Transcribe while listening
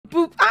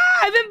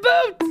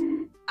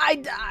I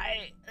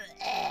die.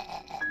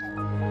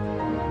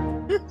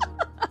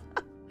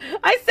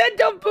 I said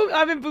don't poop.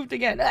 I've been pooped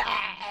again.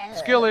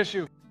 Skill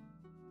issue.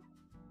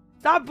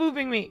 Stop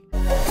pooping me.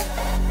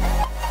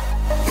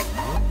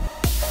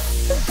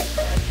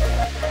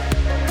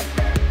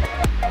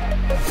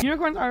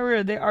 Unicorns are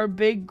rare. They are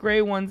big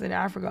gray ones in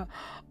Africa.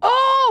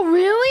 Oh,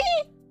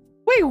 really?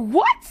 Wait,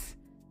 what?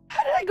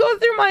 How did I go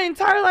through my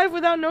entire life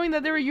without knowing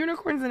that there were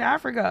unicorns in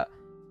Africa?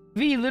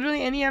 V,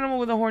 literally any animal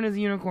with a horn is a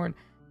unicorn.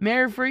 May I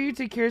refer you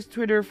to Kira's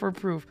Twitter for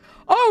proof?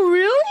 Oh,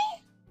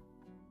 really?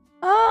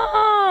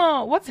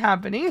 Oh, what's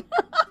happening?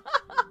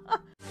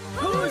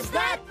 Who's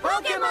that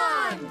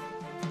Pokemon?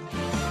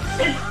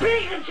 It's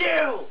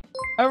Pikachu!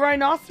 A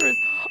rhinoceros.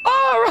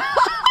 Oh,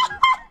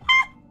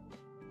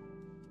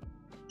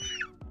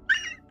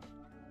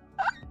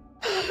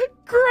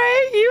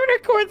 gray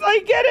unicorns. I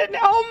get it now.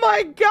 Oh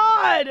my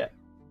god.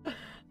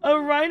 A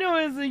rhino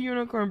is a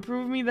unicorn.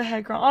 Prove me the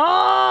heck wrong.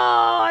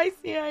 Oh, I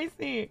see. I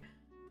see.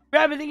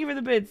 Rabbit, thank you for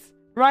the bits.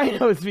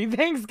 Rhinos me.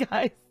 Thanks,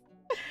 guys.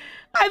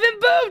 I've been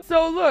booped.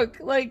 So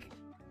look, like,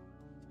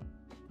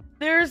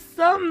 there's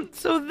some.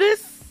 So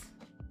this,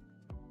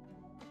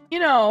 you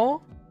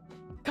know,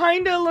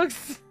 kind of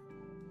looks.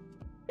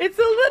 It's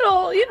a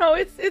little, you know,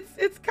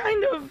 it's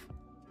kind of.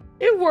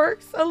 It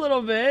works a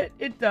little bit.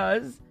 It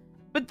does.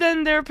 But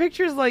then there are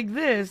pictures like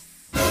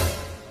this,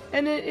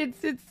 and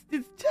it's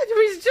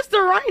just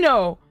a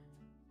rhino.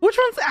 Which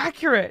one's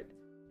accurate?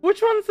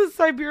 Which one's the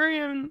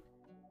Siberian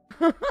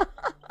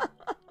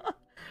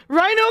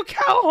rhino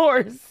cow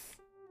horse?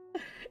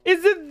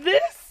 Is it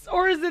this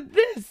or is it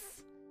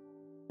this?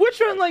 Which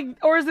one, like,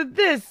 or is it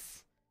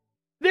this?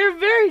 They're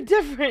very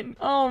different.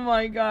 Oh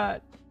my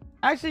god.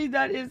 Actually,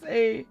 that is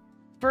a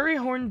furry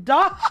horn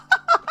dog.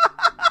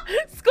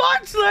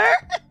 Squatchler.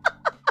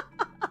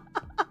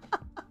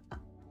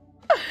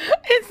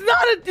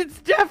 It's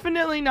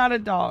definitely not a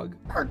dog.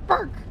 Bark,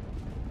 bark.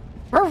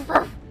 Ruff,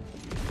 ruff.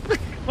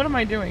 What am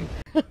I doing?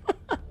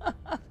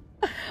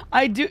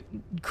 I do.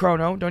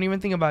 Chrono, don't even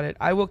think about it.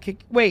 I will kick.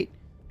 Wait,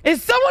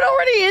 is someone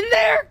already in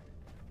there?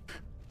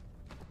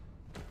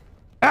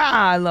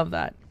 Ah, I love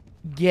that.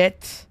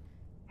 Get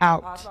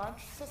out.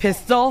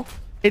 Pistol,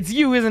 it's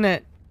you, isn't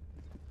it?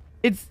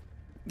 It's.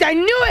 I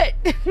knew it.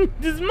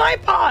 This is my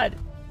pod.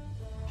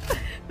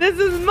 This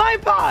is my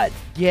pod.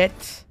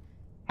 Get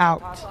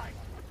out.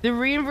 The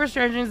reinverse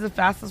strategy is the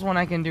fastest one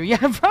I can do. Yeah,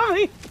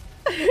 probably.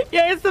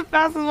 Yeah, it's the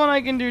fastest one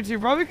I can do too.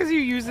 Probably because you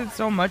use it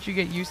so much, you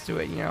get used to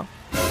it, you know.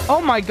 Oh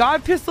my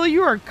god, Pistol,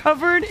 you are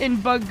covered in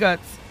bug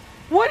guts.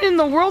 What in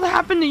the world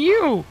happened to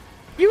you?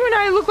 You and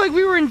I look like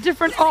we were in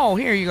different... Oh,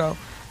 here you go.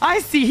 I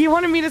see. He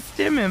wanted me to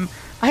stim him.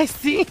 I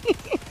see.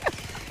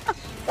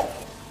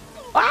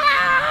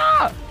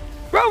 Ah!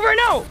 Rover,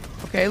 no!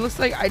 Okay, it looks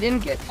like I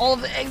didn't get all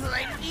of the eggs that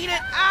I needed.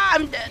 Ah,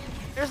 I'm dead.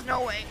 There's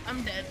no way.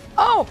 I'm dead.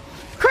 Oh,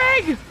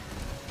 Craig!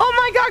 Oh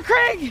my god,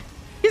 Craig!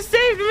 You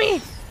saved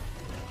me!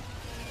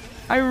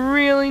 I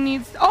really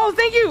need... Oh,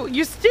 thank you!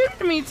 You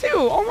stimmed me too!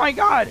 Oh my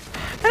god!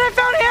 And I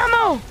found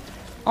ammo!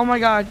 Oh my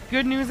god,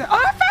 good news. Oh,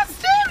 I found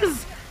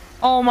stims!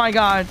 Oh my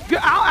god. Ow,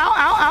 ow,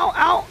 ow, ow,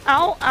 ow,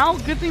 ow, ow.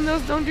 Good thing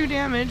those don't do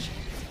damage.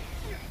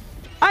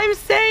 I'm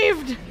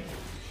saved!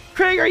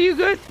 Craig, are you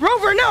good?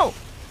 Rover, no!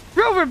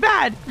 Rover,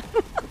 bad!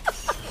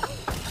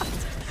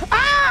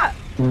 Ah!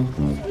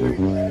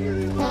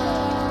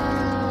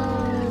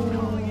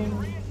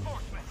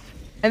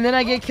 And then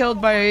I get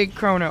killed by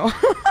Chrono.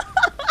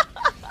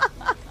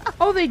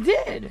 Oh, they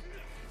did.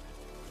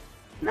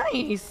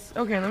 Nice.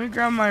 Okay, let me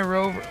grab my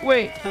Rover.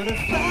 Wait.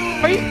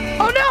 Are you?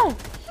 Oh no!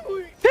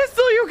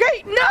 Pistol, you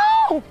okay?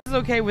 No! This is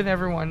okay with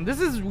everyone. This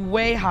is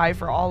way high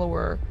for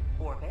Oliver.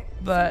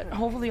 But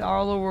hopefully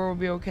Oliver will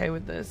be okay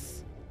with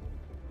this.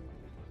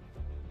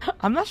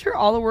 I'm not sure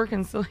Oliver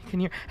can still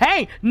hear.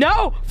 Hey!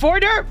 No!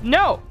 Forder!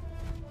 No!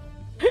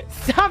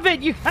 Stop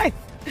it, you guys!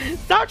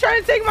 Stop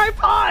trying to take my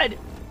pod!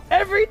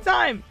 Every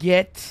time.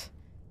 Get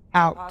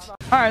out. All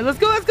right, let's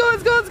go, let's go,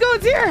 let's go, let's go.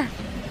 It's here.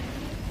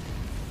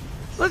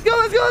 Let's go,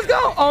 let's go, let's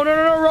go. Oh, no,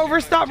 no, no. Rover,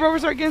 stop. Rover,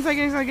 start. Get inside,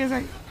 get inside, get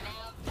inside.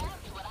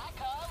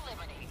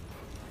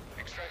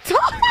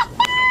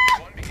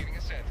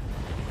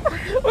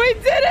 We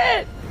did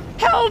it.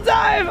 Hell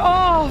dive.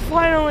 Oh,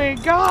 finally.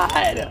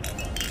 God.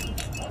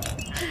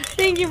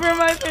 Thank you for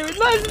my favorite.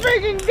 Let's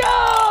freaking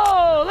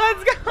go.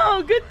 Let's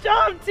go. Good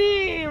job,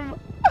 team.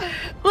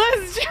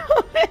 Let's do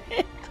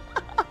it.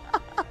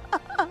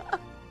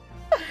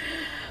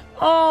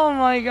 Oh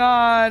my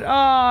god.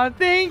 Oh,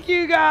 thank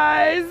you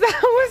guys.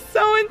 That was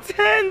so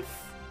intense.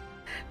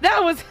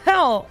 That was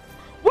hell.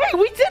 Wait,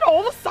 we did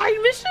all the side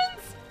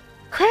missions?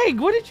 Craig,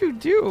 what did you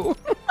do?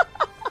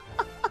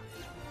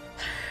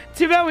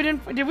 Too bad we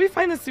didn't. Did we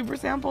find the super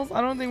samples?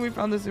 I don't think we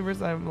found the super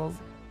samples.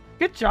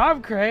 Good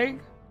job, Craig.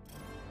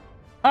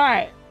 All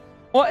right.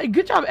 Well,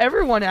 good job,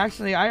 everyone,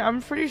 actually.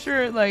 I'm pretty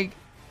sure, like,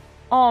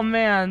 oh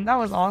man, that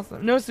was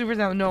awesome. No super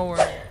sample, no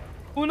worries.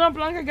 Una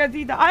blanca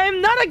gatita. I am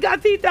not a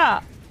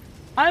gatita.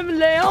 I'm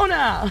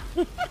Leona.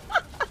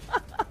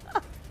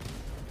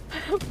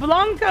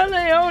 Blanca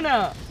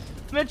Leona.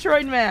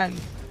 Metroid Man.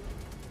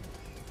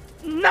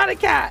 Not a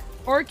cat.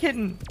 Or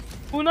kitten.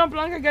 Una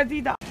blanca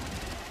gatita.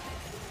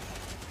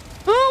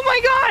 Oh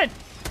my god!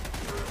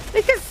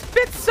 They can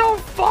spit so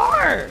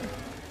far!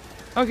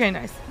 Okay,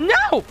 nice.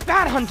 No!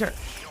 Bad hunter!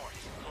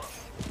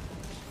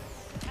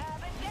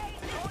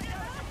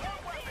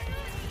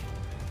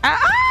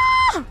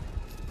 Ah!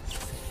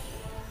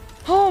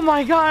 Oh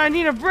my god, I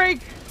need a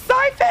break!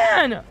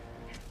 Siphon!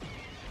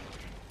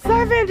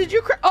 Siphon, did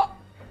you oh!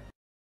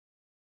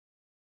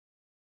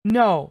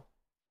 No.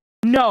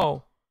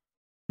 No.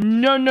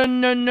 No, no,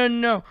 no, no,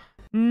 no.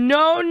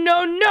 No,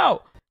 no,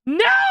 no.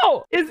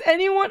 No! Is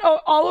anyone... Oh,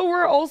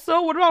 Oliver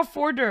also? What about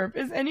 4derp?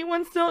 Is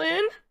anyone still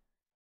in?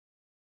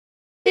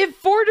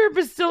 If 4derp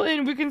is still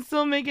in, we can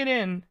still make it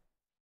in.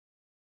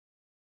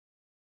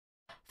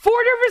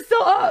 4derp is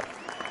still up!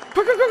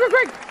 Quick, quick, quick,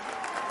 quick, quick!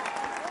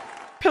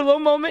 Pillow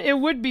moment? It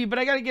would be, but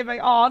I gotta get back.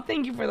 Aw,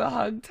 thank you for the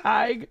hug,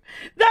 Tig.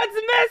 That's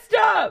messed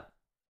up!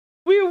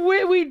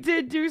 We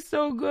did do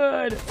so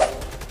good.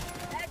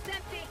 That's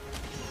empty.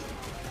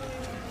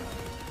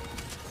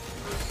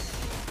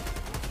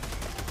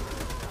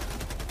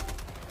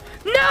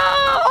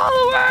 No!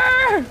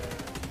 Oliver!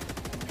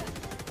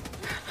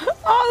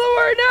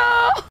 Oliver,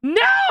 no!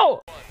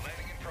 No!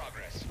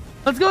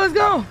 Let's go, let's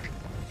go!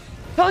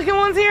 Pelican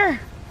 1's here!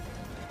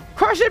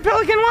 Crush it,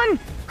 Pelican 1!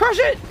 Crush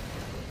it!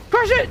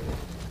 Crush it!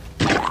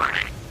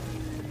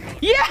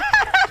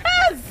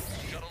 Yes!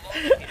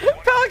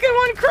 Pelican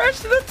 1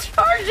 crushed the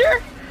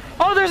charger!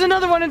 Oh, there's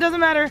another one. It doesn't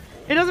matter.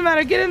 It doesn't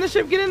matter. Get in the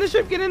ship, get in the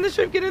ship, get in the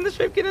ship, get in the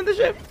ship, get in the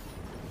ship.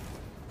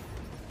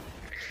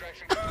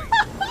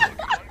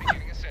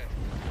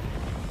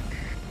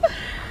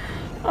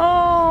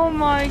 Oh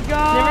my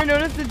god. Never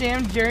noticed the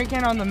damn jerry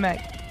can on the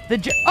mech. The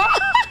oh!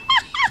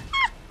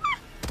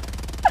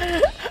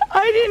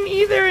 I didn't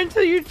either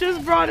until you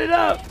just brought it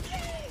up.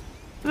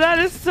 That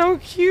is so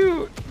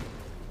cute.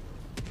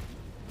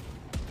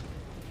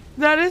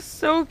 That is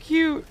so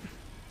cute.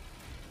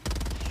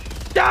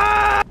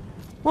 Ah!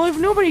 Well, if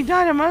nobody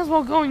died, I might as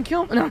well go and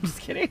kill him. No, I'm just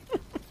kidding.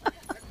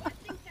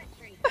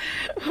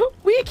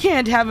 We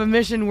can't have a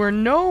mission where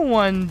no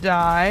one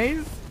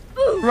dies.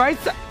 Right?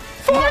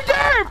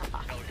 4derp!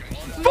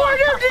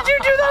 4derp, did you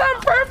do that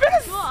on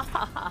purpose?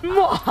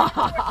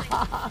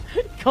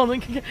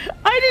 Golden,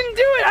 I didn't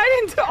do it. I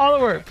didn't do it.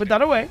 Oliver, put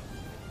that away.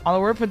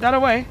 Oliver, put that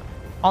away.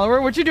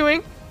 Oliver, what you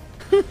doing?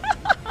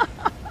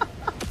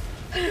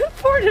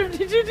 4derp,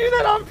 did you do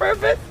that on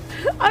purpose?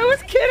 I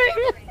was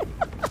kidding.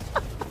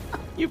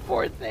 You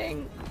poor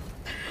thing.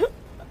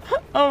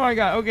 Oh my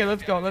god. Okay,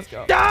 let's go. Let's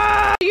go.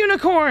 Ah,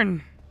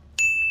 unicorn.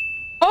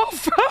 Oh,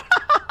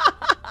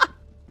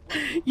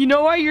 you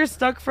know why you're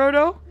stuck,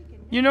 Frodo?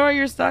 You know why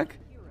you're stuck?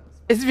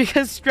 It's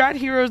because Strat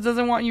Heroes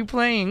doesn't want you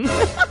playing.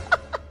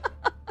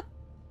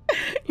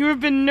 You have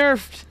been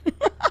nerfed.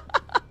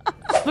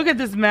 Look at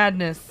this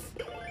madness.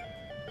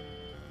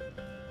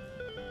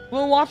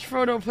 We'll watch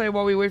Frodo play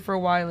while we wait for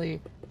Wily.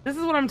 This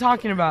is what I'm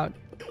talking about.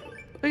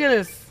 Look at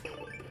this.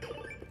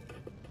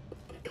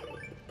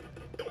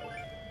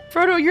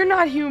 Frodo, you're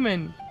not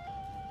human.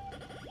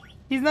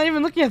 He's not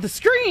even looking at the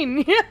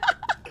screen.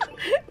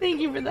 Thank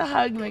you for the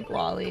hug,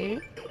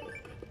 McWally.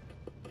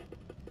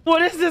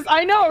 What is this?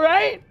 I know,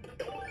 right?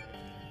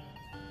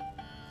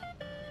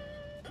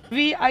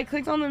 V, I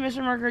clicked on the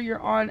mission marker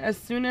you're on as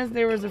soon as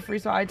there was a free,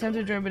 so I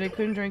attempted to join, but I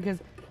couldn't join because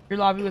your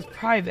lobby was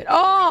private.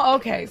 Oh,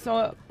 okay.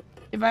 So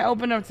if I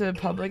open up to the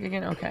public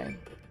again, okay.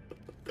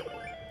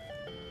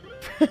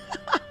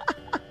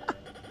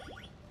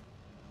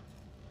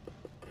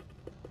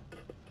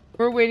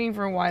 We're waiting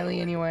for Wily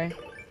anyway.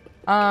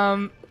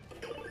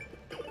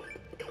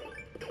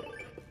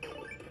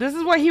 This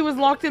is why he was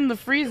locked in the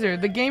freezer.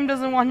 The game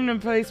doesn't want him to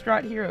play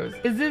Strat Heroes.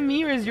 Is it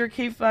me or is your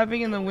cape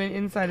flapping in the wind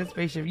inside a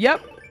spaceship?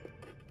 Yep.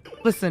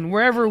 Listen,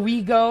 wherever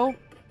we go,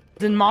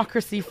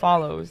 democracy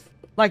follows.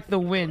 Like the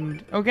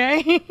wind,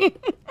 okay?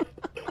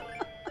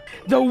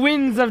 The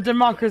winds of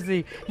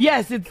democracy.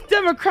 Yes, it's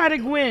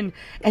democratic wind.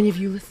 And if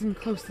you listen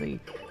closely,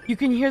 you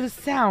can hear the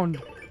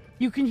sound.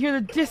 You can hear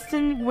the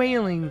distant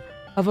wailing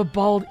of a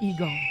bald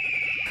eagle.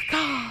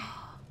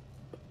 Caw.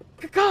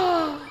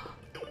 Caw.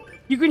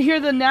 You can hear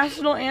the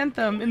national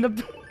anthem in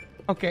the...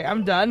 Okay,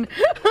 I'm done.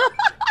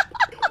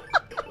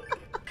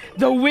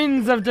 The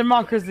winds of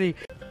democracy.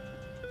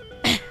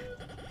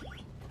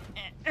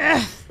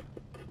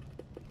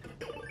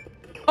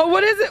 Oh,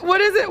 what is it?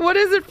 What is it? What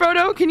is it,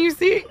 Frodo? Can you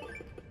see?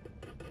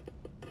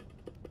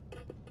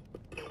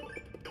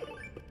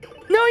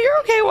 No, you're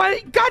okay. Why?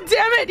 God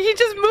damn it. He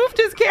just moved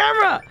his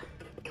camera.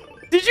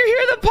 Did you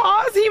hear the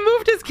pause? He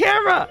moved his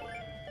camera.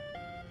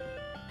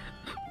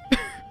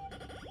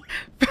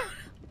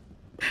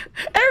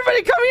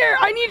 Everybody come here.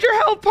 I need your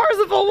help,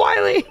 Parsifal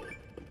Wily.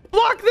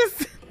 Block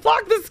this.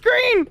 Block the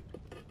screen.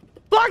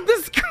 Block the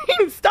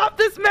screen. Stop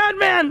this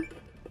madman.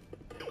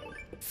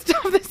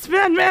 Stop this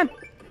madman.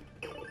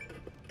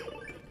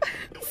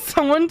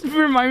 Someone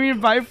remind me to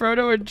buy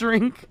Frodo a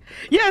drink.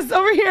 Yes,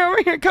 over here,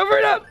 over here. Cover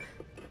it up.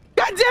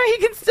 God damn it,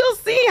 he can still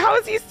see. How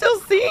is he still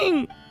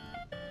seeing?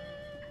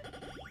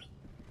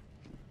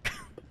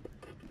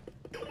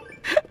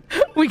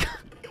 We got...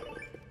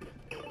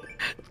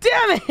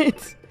 Damn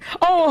it!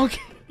 Oh,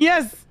 okay.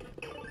 Yes.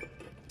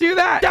 Do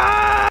that.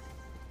 Ah!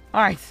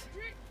 All right.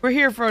 We're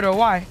here, Frodo.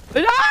 Why?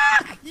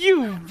 Ah!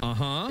 You.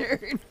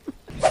 Nerd.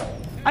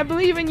 I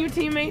believe in you,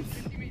 teammates.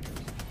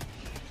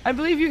 I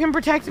believe you can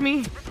protect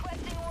me.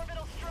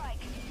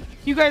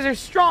 You guys are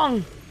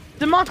strong.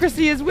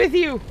 Democracy is with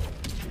you.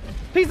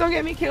 Please don't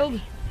get me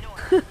killed.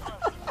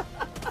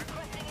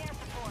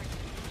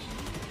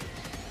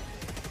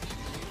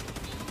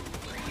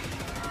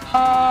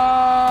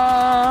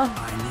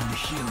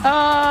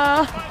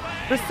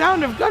 The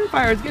sound of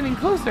gunfire is getting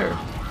closer.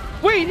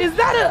 Wait, is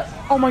that a...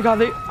 Oh my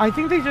god, I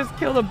think they just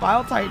killed a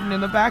Bile Titan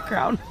in the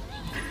background.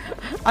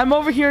 I'm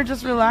over here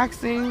just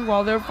relaxing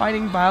while they're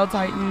fighting Bile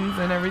Titans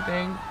and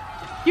everything.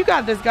 You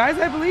got this, guys.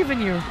 I believe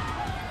in you.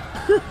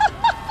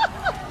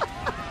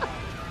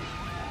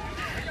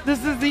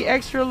 This is the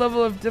extra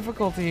level of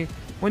difficulty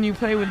when you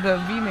play with the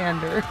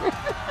V-Mander.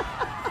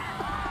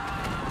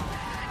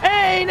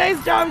 Hey,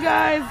 nice job,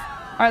 guys.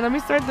 All right, let me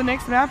start the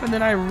next map, and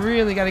then I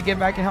really got to get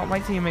back and help my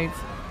teammates.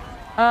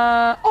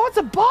 Oh, it's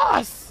a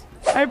boss.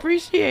 I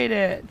appreciate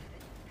it.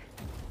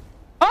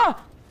 Oh,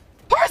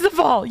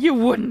 Parsifal, you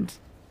wouldn't.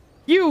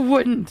 You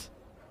wouldn't.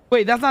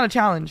 Wait, that's not a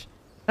challenge.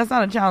 That's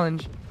not a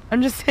challenge.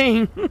 I'm just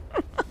saying.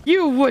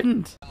 You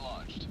wouldn't.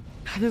 God,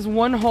 this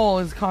one hole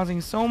is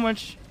causing so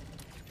much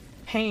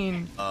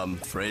pain.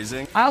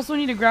 Phrasing? I also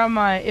need to grab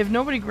my... If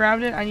nobody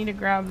grabbed it, I need to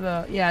grab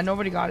the... Yeah,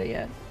 nobody got it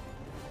yet.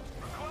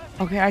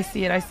 Okay, I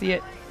see it. I see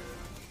it.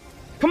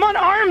 Come on,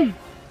 arm!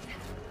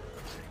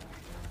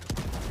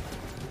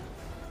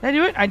 Did I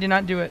do it? I did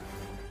not do it.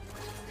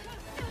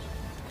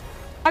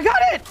 I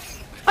got it!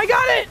 I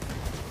got it!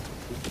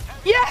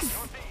 Yes!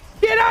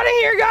 Get out of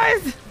here,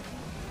 guys!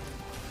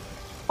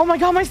 Oh my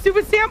god, my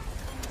stupid stamp!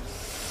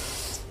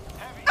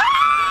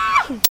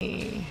 Ah!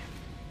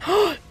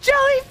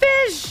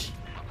 Jellyfish!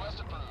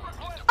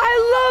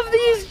 I love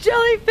these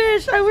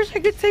jellyfish! I wish I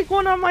could take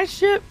one on my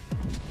ship.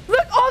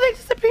 Look! Oh, they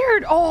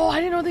disappeared! Oh,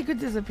 I didn't know they could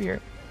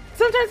disappear.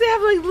 Sometimes they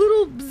have like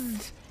little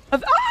bzzz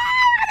of...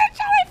 Ah! The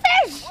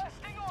jellyfish!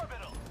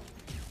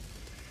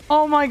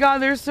 Oh my god,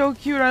 they're so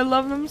cute. I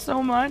love them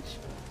so much.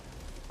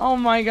 Oh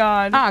my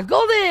god. Ah,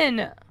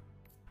 golden!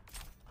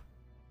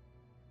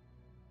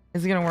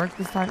 Is it gonna work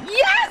this time?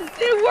 Yes!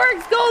 It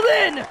works,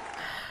 golden!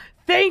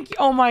 Thank you.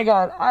 Oh my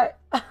god.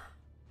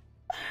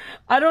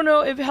 I don't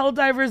know if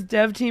Helldivers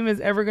dev team is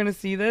ever gonna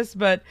see this,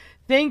 but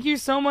thank you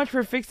so much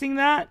for fixing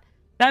that.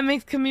 That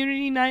makes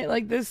community night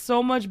like this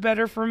so much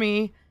better for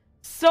me.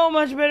 So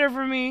much better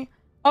for me.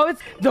 Oh,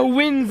 it's the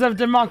winds of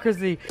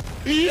democracy.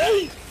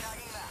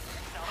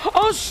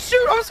 Oh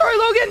shoot! I'm sorry,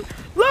 Logan!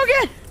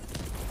 Logan!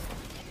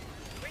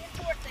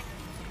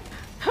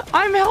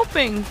 I'm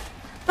helping.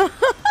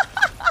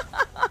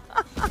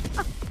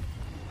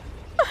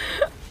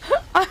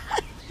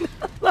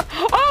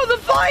 Oh, the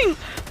flying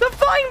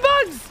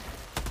bugs!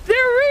 They're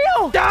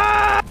real!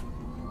 Ah!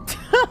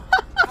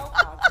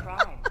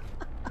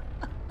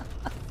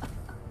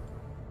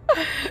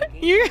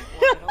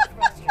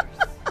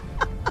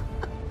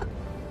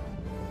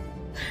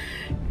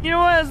 You know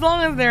what? As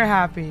long as they're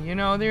happy, you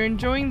know, they're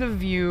enjoying the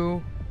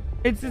view.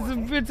 It's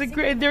a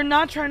great. They're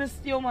not trying to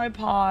steal my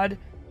pod.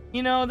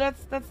 You know,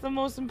 that's the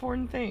most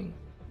important thing.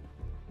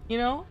 You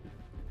know?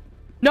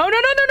 No!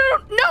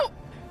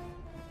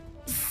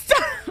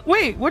 Stop!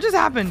 Wait, what just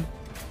happened?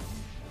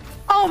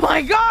 Oh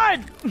my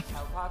god!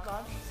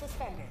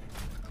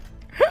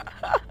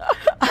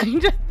 I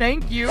just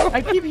thank you.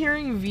 I keep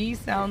hearing V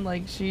sound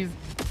like she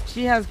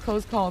has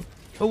close calls,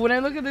 but when I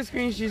look at the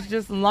screen, she's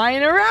just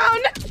lying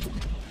around.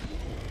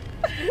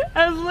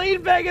 As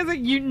laid back as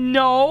you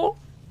know.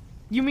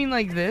 You mean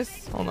like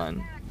this? Hold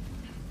on.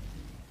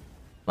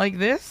 Like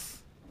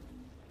this?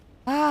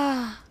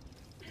 Ah.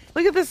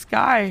 Look at the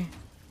sky.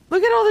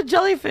 Look at all the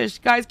jellyfish.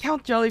 Guys,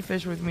 count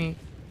jellyfish with me.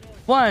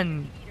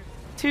 1,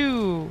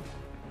 2,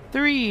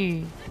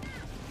 3,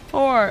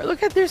 4.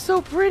 Look at, they're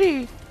so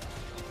pretty.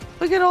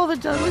 Look at all the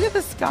look at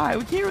the sky.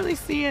 We can't really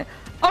see it.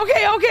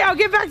 Okay, I'll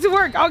get back to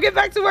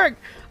work.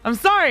 I'm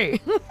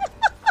sorry.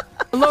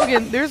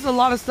 Logan, there's a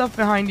lot of stuff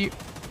behind you.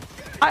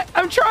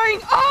 I'm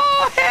trying.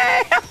 Oh,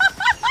 hey.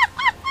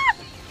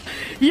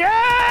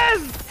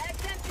 Yes!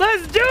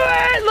 Let's do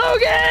it,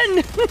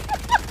 Logan!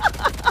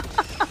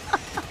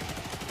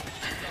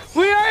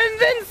 We are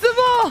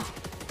invincible!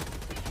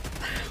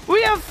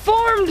 We have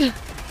formed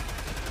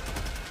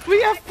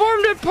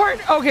a part.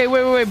 Okay,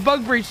 wait.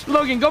 Bug breach.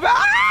 Logan, go back.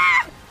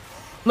 Ah!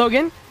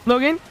 Logan,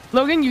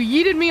 you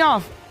yeeted me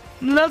off.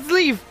 Let's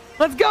leave.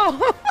 Let's go.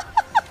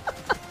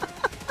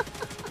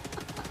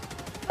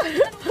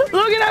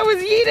 Logan, I was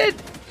yeeted.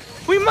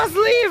 We must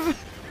leave.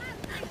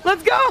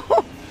 Let's go.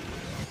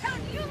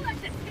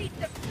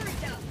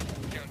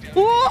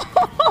 Whoa!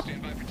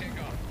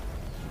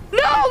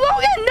 No,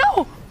 Logan,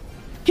 no!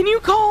 Can you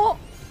call?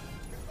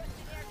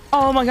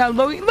 Oh my god,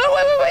 Logan.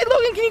 Wait,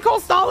 Logan, can you call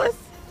Solace?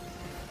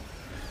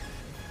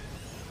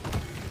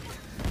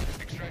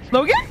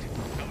 Logan?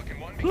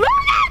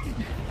 Logan!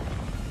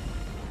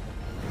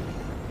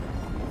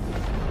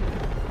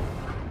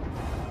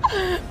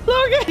 Logan!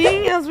 Logan!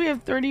 Seeing as we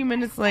have 30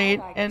 minutes late,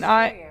 and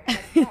I...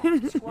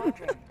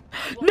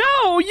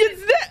 No!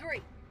 It's this!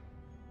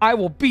 I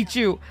will beat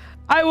you!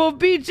 I will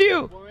beat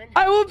you!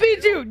 I will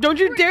beat you! Don't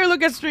you dare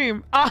look at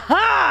stream!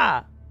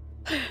 Aha!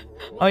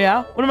 Oh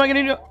yeah? What am I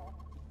gonna do?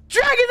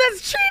 Dragon,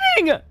 that's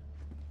cheating!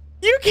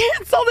 You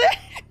canceled it!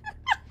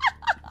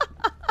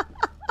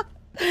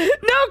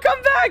 No,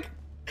 come back!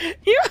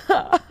 You...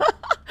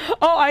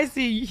 Oh, I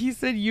see. He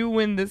said you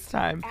win this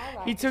time.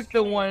 He took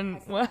the one...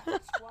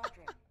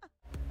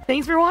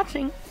 Thanks for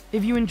watching.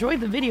 If you enjoyed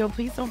the video,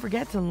 please don't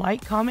forget to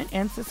like, comment,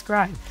 and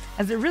subscribe,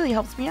 as it really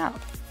helps me out.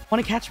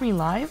 Want to catch me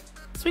live?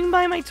 Swing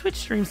by my Twitch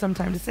stream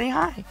sometime to say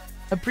hi.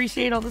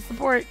 Appreciate all the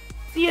support.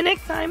 See you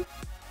next time.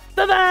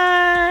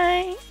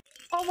 Bye-bye.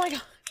 Oh my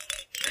god.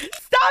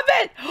 Stop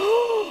it!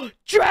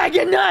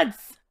 Dragon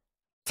nuts!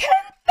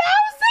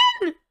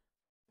 10,000!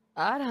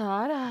 Ada,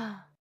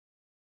 ada.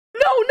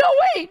 No,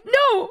 wait!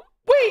 No!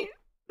 Wait!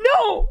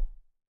 No!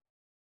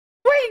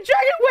 Wait,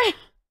 Dragon, wait!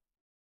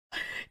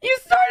 You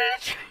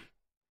started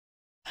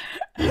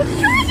a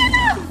Dragon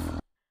nuts!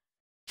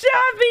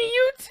 Jabby,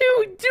 you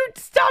two! Dude,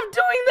 stop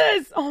doing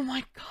this! Oh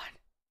my god.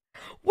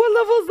 What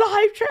level is the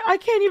hype train? I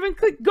can't even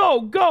click.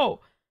 Go, go!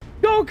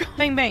 Go, go!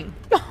 Bang, bang.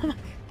 Oh my god.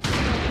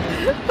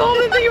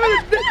 Golden thing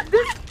about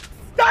this.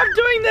 Stop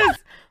doing this!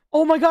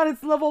 Oh my god,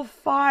 it's level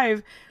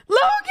 5.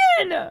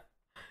 Logan!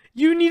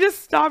 You need to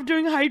stop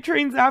doing hype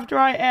trains after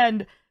I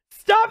end.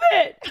 Stop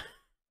it!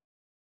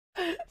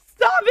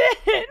 Stop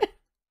it!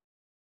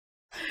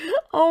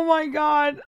 Oh my god.